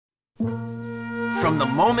From the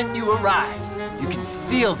moment you arrive, you can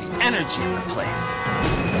feel the energy of the place.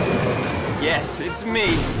 Yes, it's me,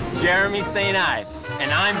 Jeremy St. Ives,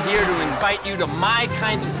 and I'm here to invite you to my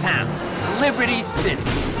kind of town, Liberty City.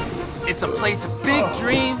 It's a place of big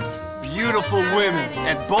dreams, beautiful women,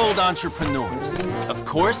 and bold entrepreneurs. Of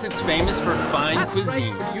course, it's famous for fine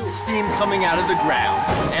cuisine, steam coming out of the ground,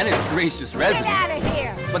 and its gracious residents. Get out of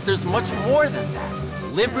here! But there's much more than that.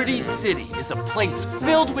 Liberty City is a place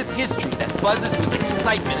filled with history that buzzes with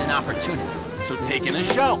excitement and opportunity. So take in a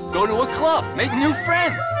show, go to a club, make new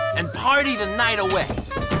friends, and party the night away.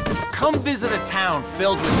 Come visit a town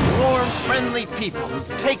filled with warm, friendly people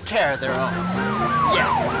who take care of their own.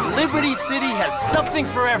 Yes, Liberty City has something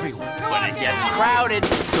for everyone, but it gets crowded,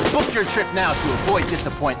 so book your trip now to avoid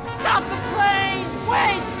disappointment. Stop the plane!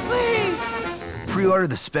 Wait, please! Pre-order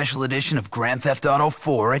the special edition of Grand Theft Auto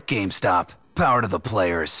IV at GameStop. Power to the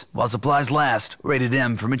players. While supplies last, rated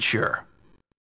M for mature.